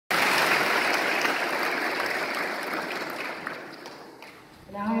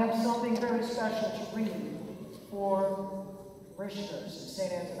freely for parishioners of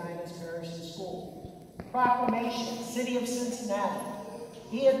St. Antoninus Parish and School. Proclamation, City of Cincinnati.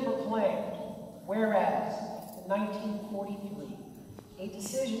 He had proclaimed, whereas in 1943, a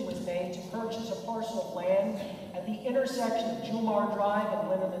decision was made to purchase a parcel of land at the intersection of Jumar Drive and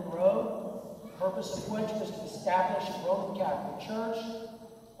Linneman Road, the purpose of which was to establish a Roman Catholic Church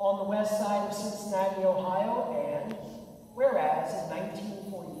on the west side of Cincinnati, Ohio, and whereas in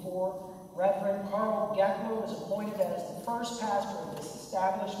 1944, Reverend Carl Geckler was appointed as the first pastor of this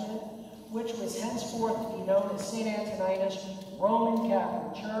establishment, which was henceforth to be known as St. Antoninus Roman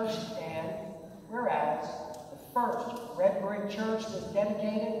Catholic Church, and whereas the first red brick church was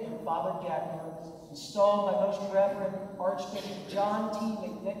dedicated to Father Geckler, installed by Most Reverend Archbishop John T.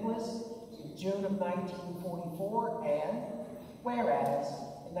 McNicholas in June of 1944, and whereas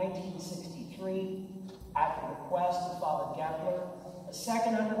in 1963, at the request of Father Geckler, a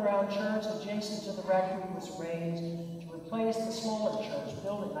second underground church adjacent to the rectory was raised to replace the smaller church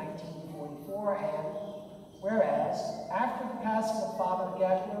built in 1944, and whereas after the passing of Father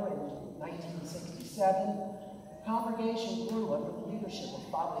Geckler in 1967, the congregation grew under the leadership of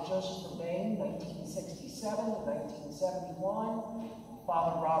Father Joseph in 1967 to 1971,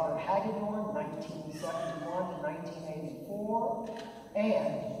 Father Robert Hagedorn, 1971 to 1984,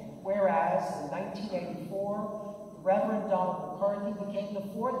 and whereas in 1984, the Reverend Donald McCarthy became the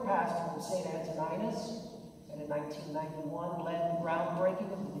fourth pastor of St. Antoninus, and in 1991 led the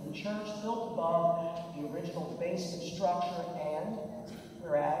groundbreaking of the new church built above the original basement structure, and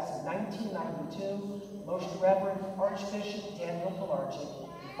whereas in 1992, Most Reverend Archbishop Daniel Pilarczyk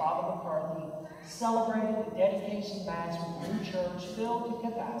and Father McCarthy celebrated the dedication mass with the new church filled to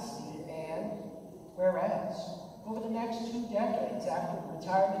capacity, and whereas over the next 2 decades after the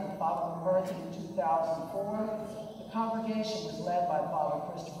retirement of Father McCarthy in 2004, the congregation was led by Father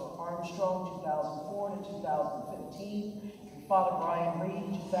Christopher Armstrong 2004 to 2015, and Father Bryan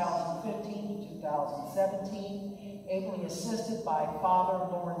Reed 2015 to 2017, ably assisted by Father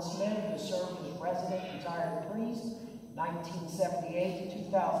Lawrence Smith, who served as resident retired priest 1978 to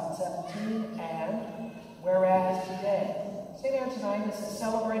 2017, and whereas today, St. Antoninus is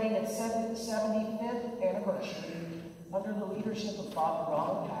celebrating its 75th anniversary under the leadership of Father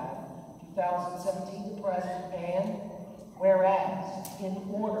Ronald, 2017 to present, and whereas, in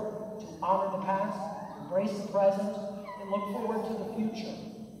order to honor the past, embrace the present, and look forward to the future,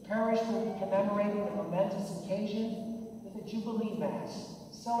 the parish will be commemorating a momentous occasion with a Jubilee Mass,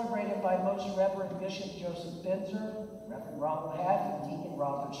 celebrated by Most Reverend Bishop Joseph BINZER, Reverend Ronald and Deacon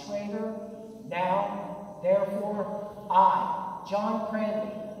Robert Schroeder. Now, therefore, I, John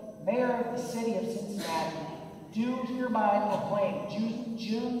Cranley, Mayor of the City of Cincinnati, do hereby proclaim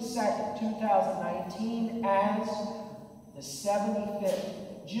June 2nd, 2019 as the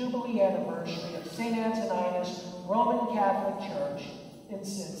 75th Jubilee Anniversary of St. Antoninus Roman Catholic Church in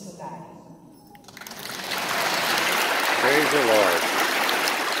Cincinnati. Praise the Lord.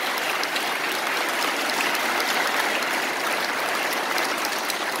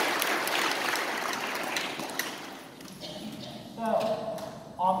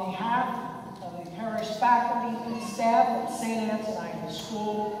 On behalf of the parish faculty and staff at St. Antoninus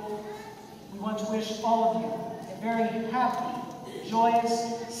School, we want to wish all of you a very happy, joyous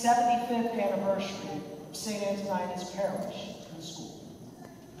 75th anniversary of St. Antoninus Parish and School.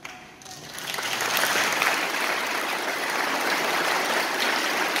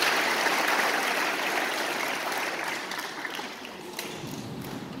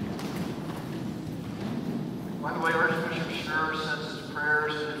 By the way, Archbishop Schnur sends his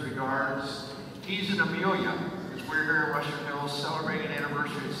prayers and his regards. He's in Amelia, as we're here in Western Hills celebrating an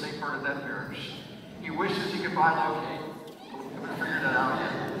anniversary at St. Bernadette Parish. He wishes he could bilocate, but we haven't figured that out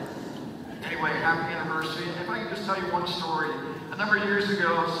yet. Anyway, happy anniversary. If I could just tell you one story. A number of years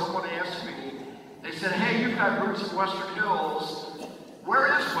ago, someone asked me, they said, hey, you've got roots in Western Hills. Where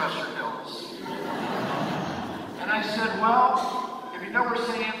is Western Hills? And I said, well, if you know where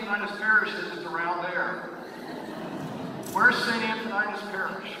St. Antoninus Parish is, it's around there. Where's St. Antoninus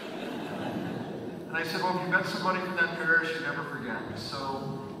Parish? And I said, well, if you bet some money for that parish, you never forget.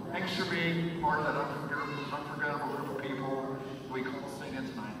 So thanks for being part of that unforgettable group of people we call St.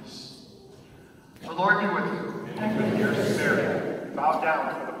 Antoninus. The Lord be with you. And with your spirit. Bow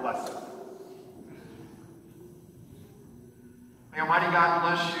down for the blessing. May Almighty God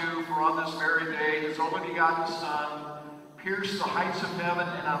bless you, for on this very day, His only begotten Son pierced the heights of heaven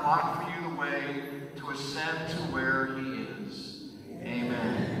and unlocked for you the way to ascend to where He is.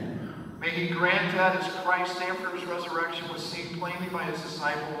 Amen. May He grant that as Christ after His resurrection was seen plainly by His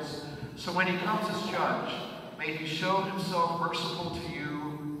disciples, so when He comes as judge, may He show Himself merciful to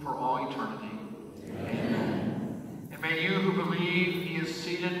you for all eternity. And may you who believe he is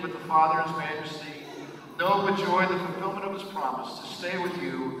seated with the Father in his majesty know with joy the fulfillment of his promise to stay with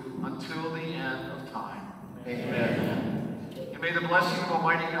you until the end of time. Amen. And may the blessing of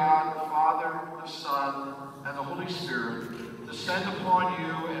Almighty God, the Father, the Son, and the Holy Spirit descend upon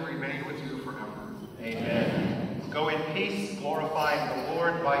you and remain with you forever. Amen. Go in peace, glorifying the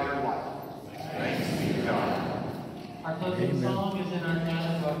Lord by your life. Thanks be to God. Our closing song is in our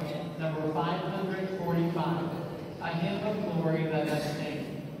canon book, number 545. A hymn of glory, let us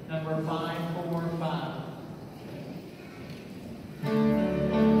sing. Number 545.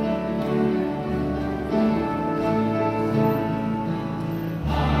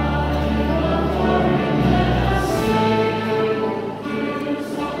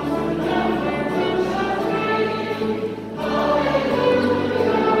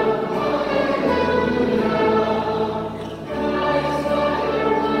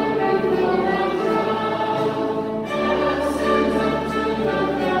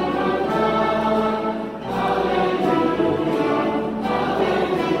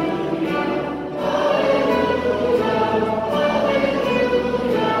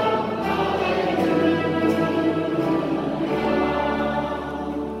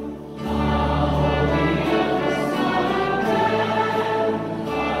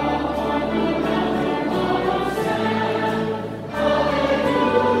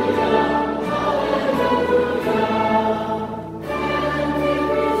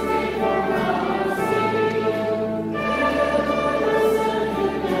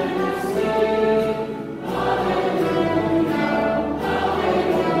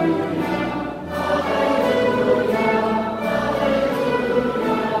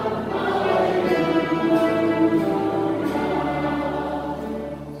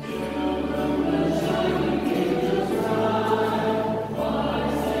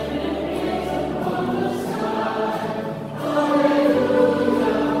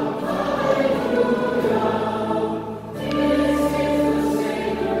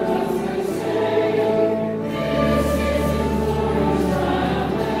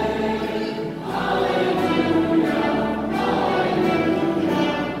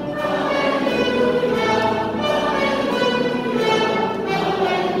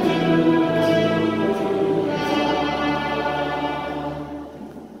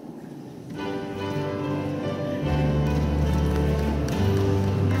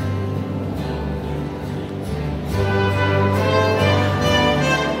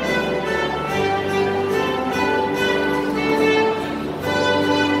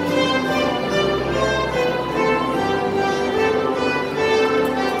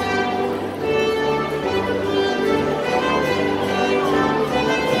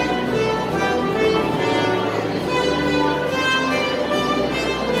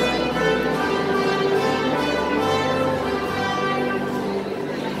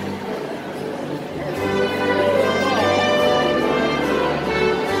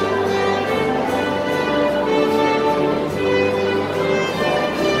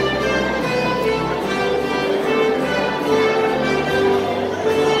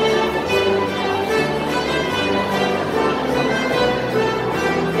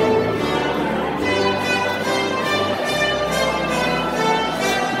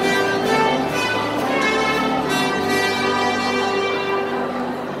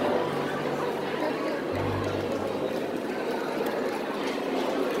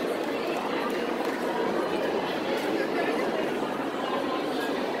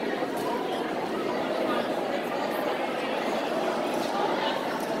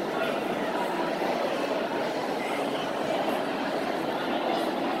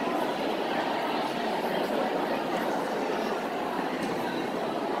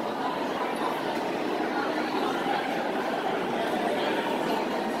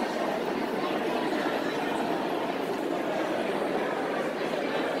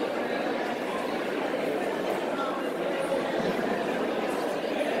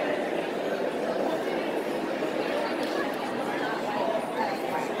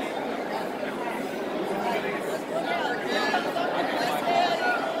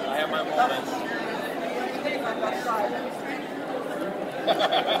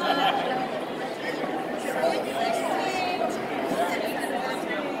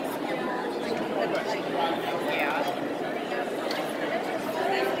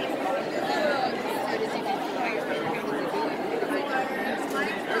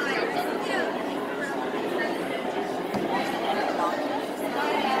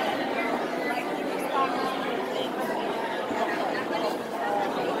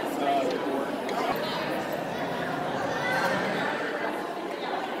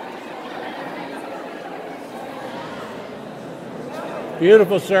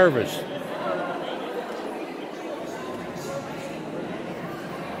 Beautiful service.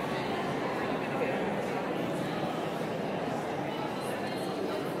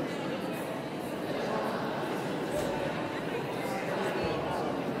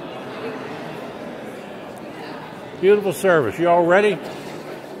 Beautiful service. You all ready?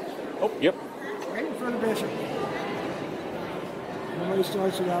 Oh, yep. Waiting for the bishop. Nobody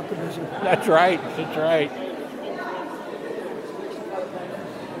starts without the bishop. That's right. That's right.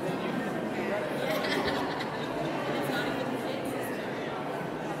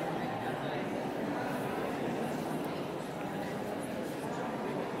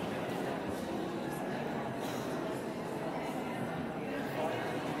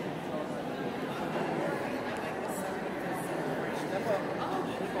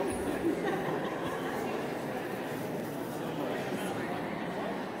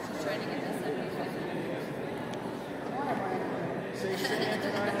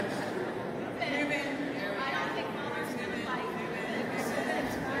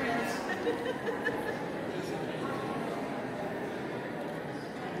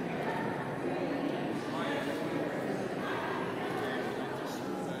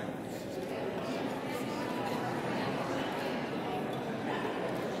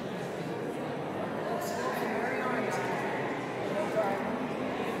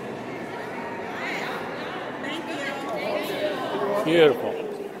 Beautiful.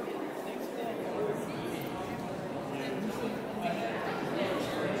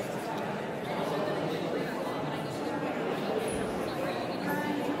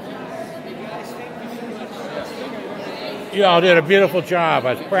 You all did a beautiful job.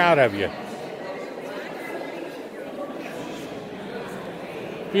 I was proud of you.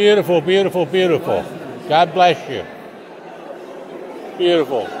 Beautiful, beautiful, beautiful. God bless you.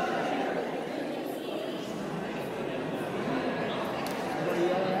 Beautiful.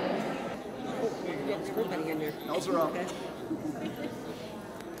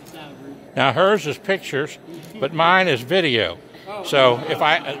 Now hers is pictures, but mine is video. So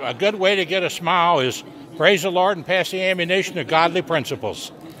a good way to get a smile is praise the Lord and pass the ammunition of godly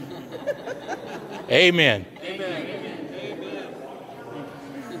principles. Amen. Amen.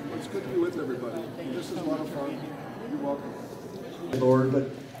 It's good to be with everybody. This is a lot of fun. You're welcome. Lord, but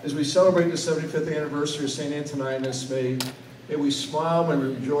as we celebrate the 75th anniversary of St. Antoninus, may we smile, may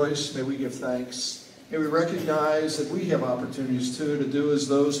we rejoice, may we give thanks. May we recognize that we have opportunities too to do as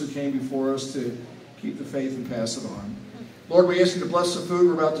those who came before us to keep the faith and pass it on. Lord, we ask you to bless the food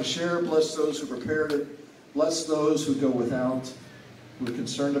we're about to share, bless those who prepared it, bless those who go without. We're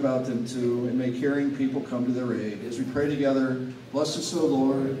concerned about them too, and may caring people come to their aid. As we pray together, bless us, O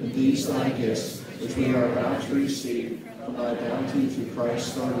Lord, and these thy gifts, which we are about to receive from thy bounty through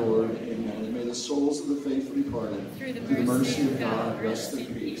Christ our Lord. Amen. And may the souls of the faithful departed, through the mercy of God, rest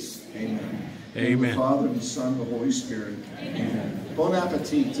in peace. Amen. Amen. The Father, and the Son, and the Holy Spirit. Amen. Bon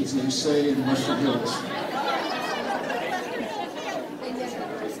appetit, as they say in Western Hills.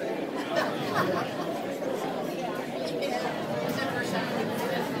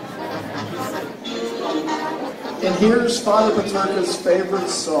 And here's Father Paterka's favorite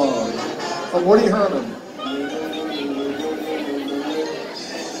song from Woody Herman.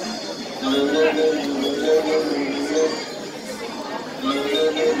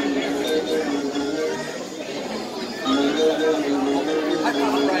 Hi,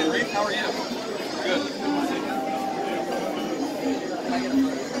 Brian. Reef, how are you? Good.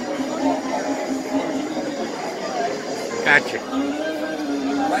 Gotcha.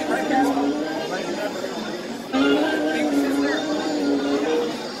 Right here. Right here. Hey, what's this there?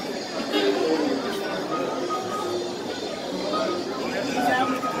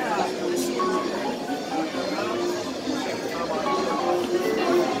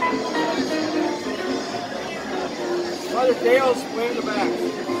 Brother Dale's way in the back.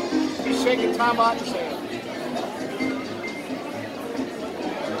 He's shaking Tom Otten's hand.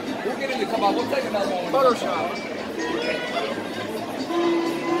 We'll get him to come out. We'll take another one. Photoshop.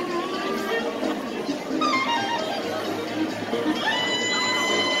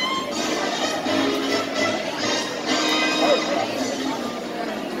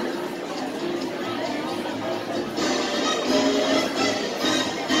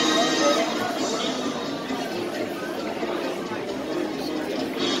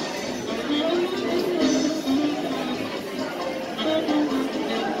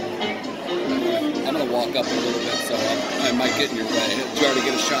 Walk up a little bit, so I might get in your way. Did you already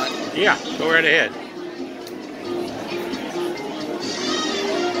get a shot? Yeah, go right ahead.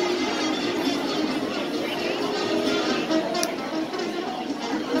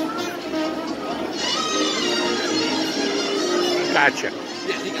 Gotcha.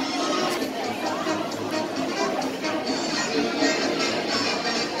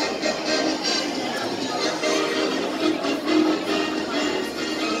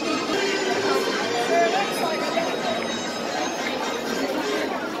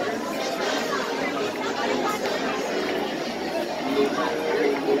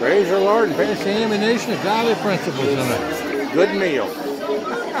 Praise the Lord and pass the ammunition of godly principles in a good meal.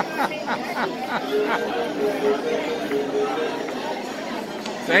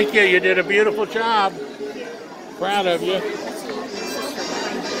 Thank you. You did a beautiful job. Proud of you.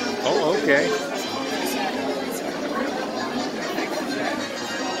 Oh, okay.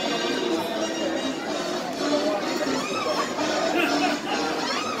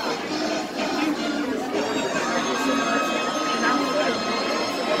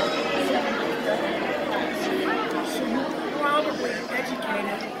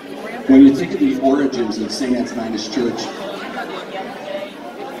 When you think of the origins of St. Antoninus Church,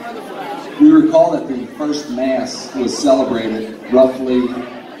 we recall that the first Mass was celebrated roughly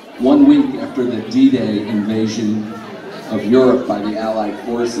 1 week after the D-Day invasion of Europe by the Allied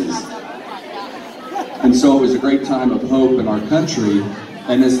forces. And so it was a great time of hope in our country,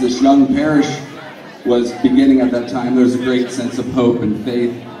 and as this young parish was beginning at that time, there was a great sense of hope and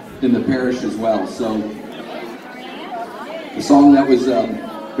faith in the parish as well. So the song that was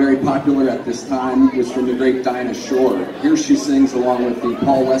very popular at this time was from the great Dinah Shore. Here she sings along with the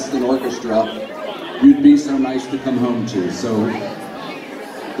Paul Weston Orchestra, "You'd Be So Nice to Come Home To." So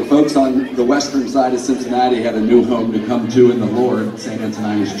the folks on the western side of Cincinnati had a new home to come to in the Lord, St.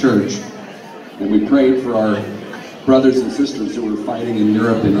 Antoninus Church. And we prayed for our brothers and sisters who were fighting in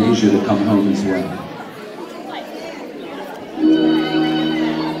Europe and Asia to come home as well.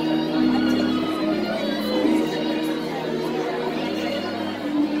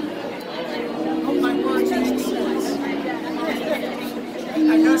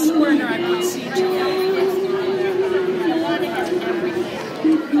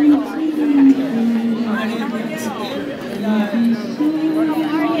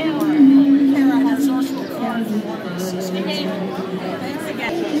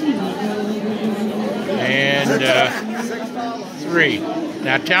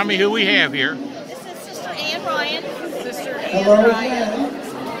 Now tell me who we have here. This is Sister Ann Ryan. Sister Hello Ann again. Ryan.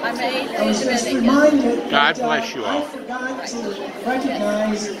 I'm I was just reminded God that, bless you all. I forgot to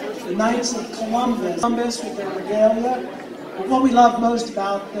recognize the Knights of Columbus with their regalia. What we love most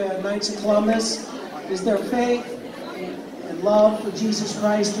about the Knights of Columbus is their faith and love for Jesus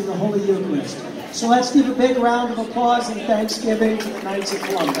Christ and the Holy Eucharist. So let's give a big round of applause and thanksgiving to the Knights of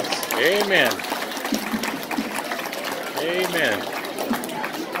Columbus. Amen. Amen.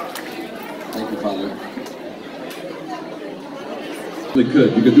 Thank you, Father. We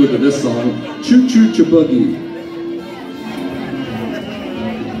could. You could do it to this song, Choo Choo Chaboogie.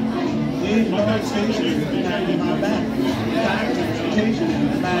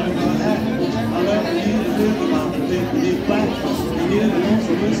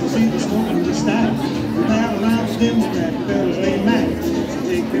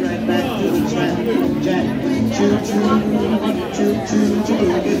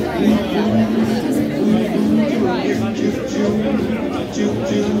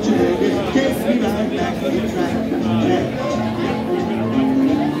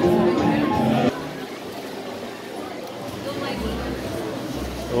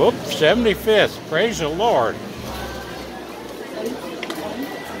 Oops, 75th. Praise the Lord.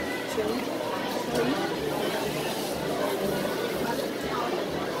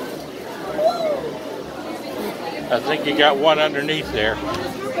 I think you got one underneath there.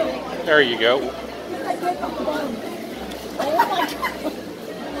 There you go.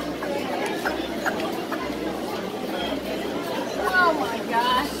 Oh my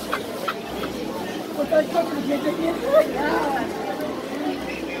gosh.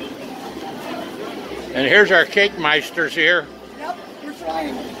 And here's our cake meisters here. Yep, we're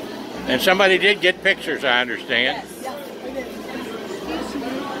trying. And somebody did get pictures, I understand. Yes, we did.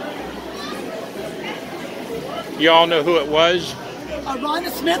 You all know who it was? Rhonda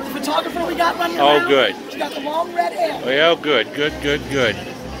Smith, the photographer we got running Oh, around. good. She got the long red hair. Well, good, good, good, good.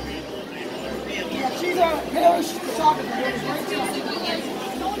 Yeah, she's a parish photographer.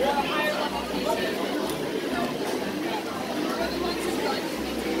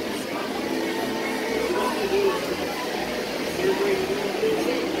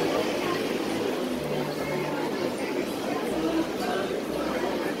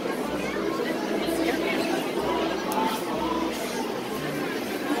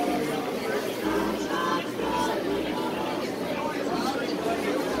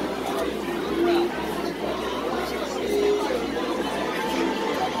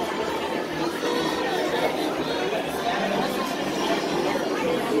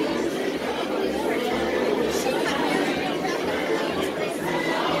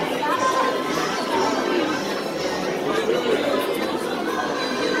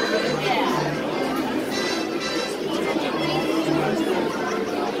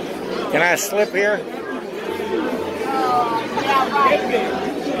 Can I slip here? Yeah,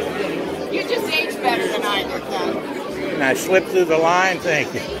 right. You just age better than I did, though. Can I slip through the line?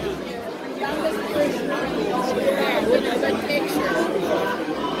 Thank you. With a good picture.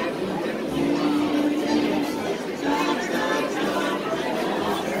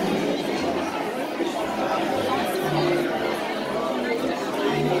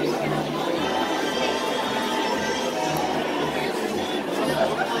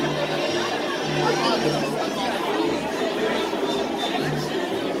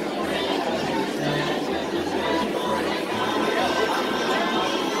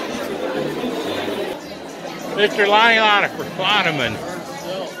 Mr. Lonneman.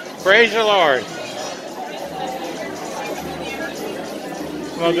 Praise the Lord.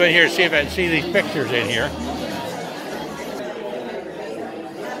 I'll go in here and see if I can see these pictures in here.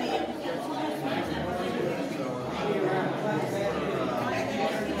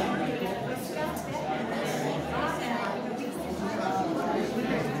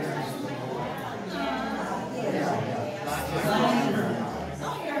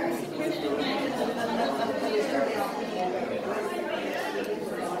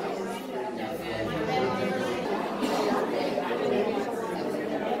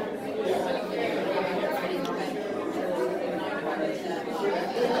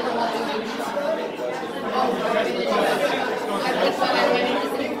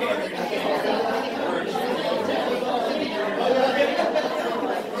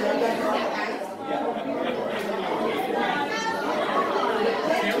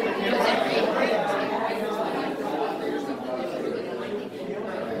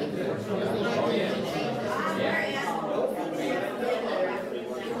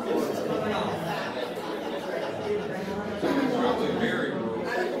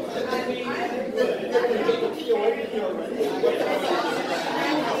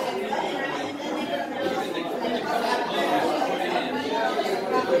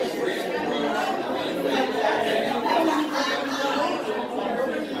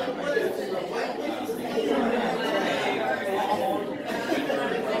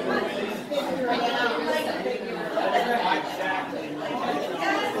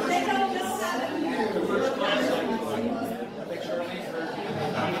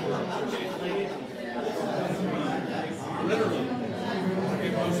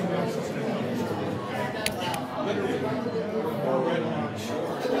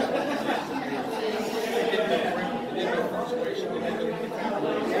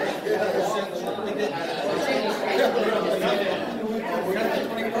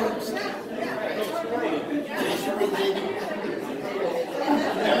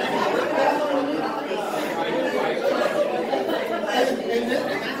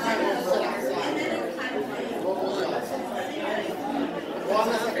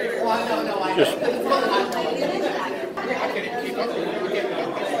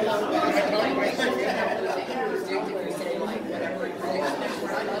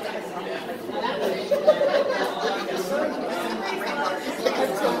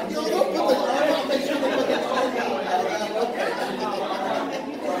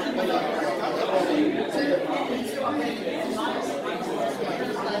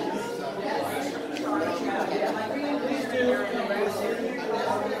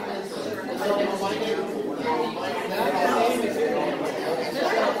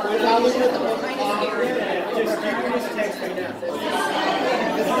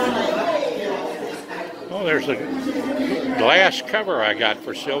 Oh, there's a glass cover I got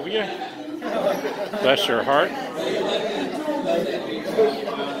for Sylvia. Bless her heart.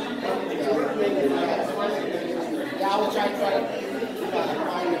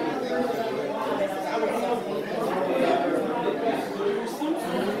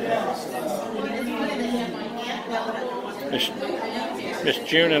 Miss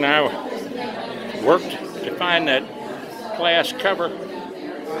June and I worked to find that glass cover,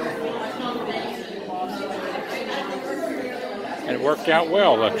 and it worked out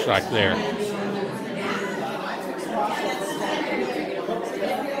well, looks like there.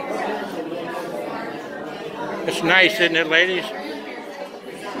 It's nice, isn't it, ladies?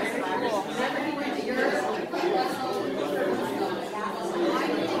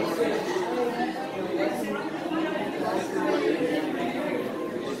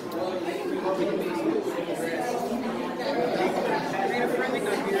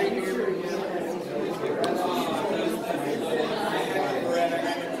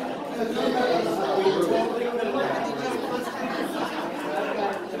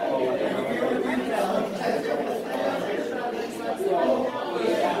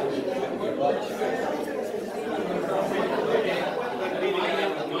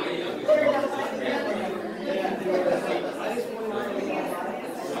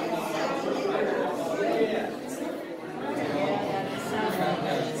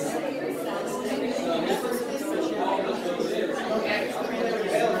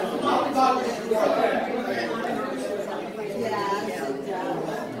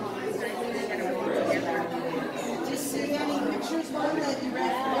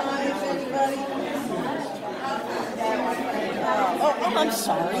 I'm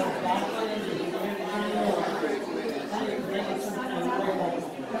sorry.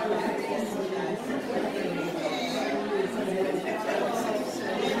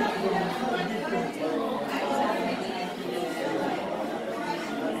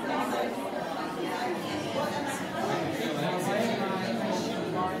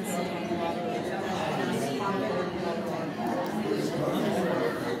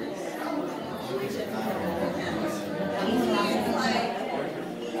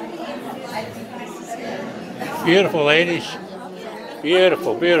 Beautiful, ladies.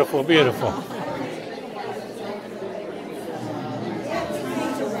 Beautiful, beautiful, beautiful.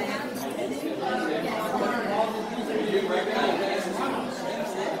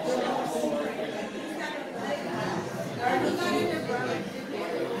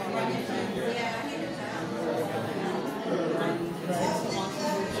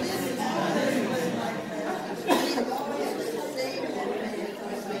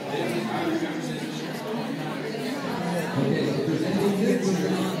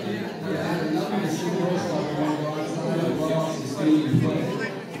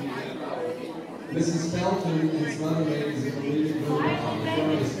 Mrs. Felton and some other ladies in the leading group on the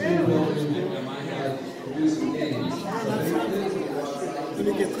front of the school building to do some games. Let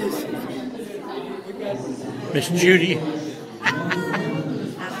me get this. Miss Judy.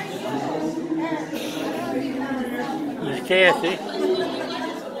 Miss Kathy.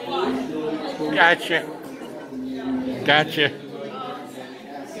 Gotcha. Gotcha.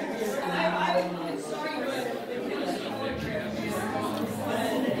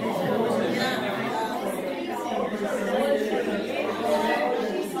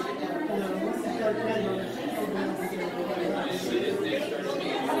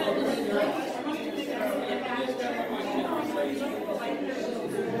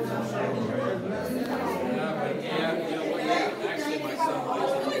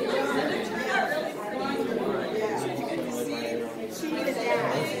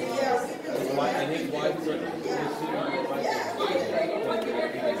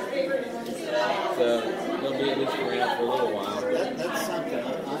 They'll be at least around for a little while. That's something I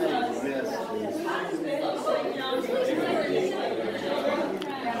missed.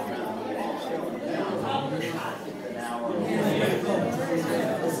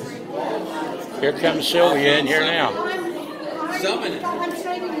 Here comes Sylvia in here now. Summoning. I'm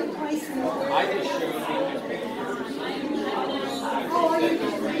saving your place in the I just showed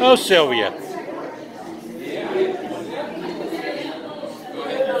you. Oh, Sylvia.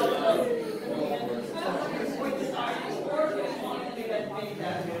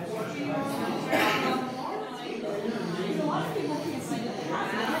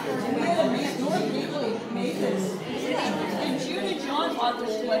 And Jude and John bought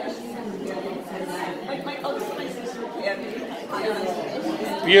this place. Like my sister can.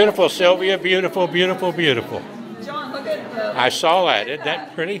 Beautiful, Sylvia. Beautiful, beautiful, beautiful. John, look at the. I saw that. Isn't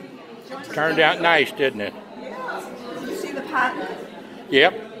that pretty? Turned out nice, didn't it? Yeah. You see the pattern?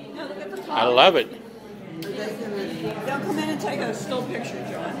 Yep. Yeah, look at the top. I love it. They'll come in and take a still picture,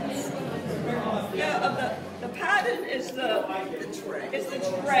 John. Yeah, the pattern is the tray. It's the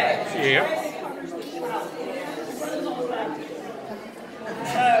tray. The Yeah. tray covers the shell.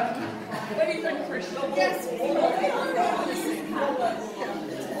 So, what do you think, Crystal? Yes.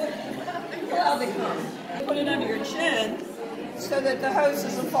 How they come. Put it under your chin so that the hose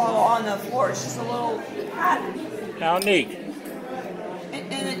doesn't fall on the floor. It's just a little pattern. How neat.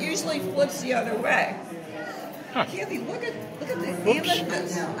 And it usually flips the other way. Huh. Kathy, look at the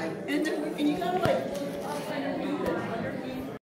amethyst. And you gotta like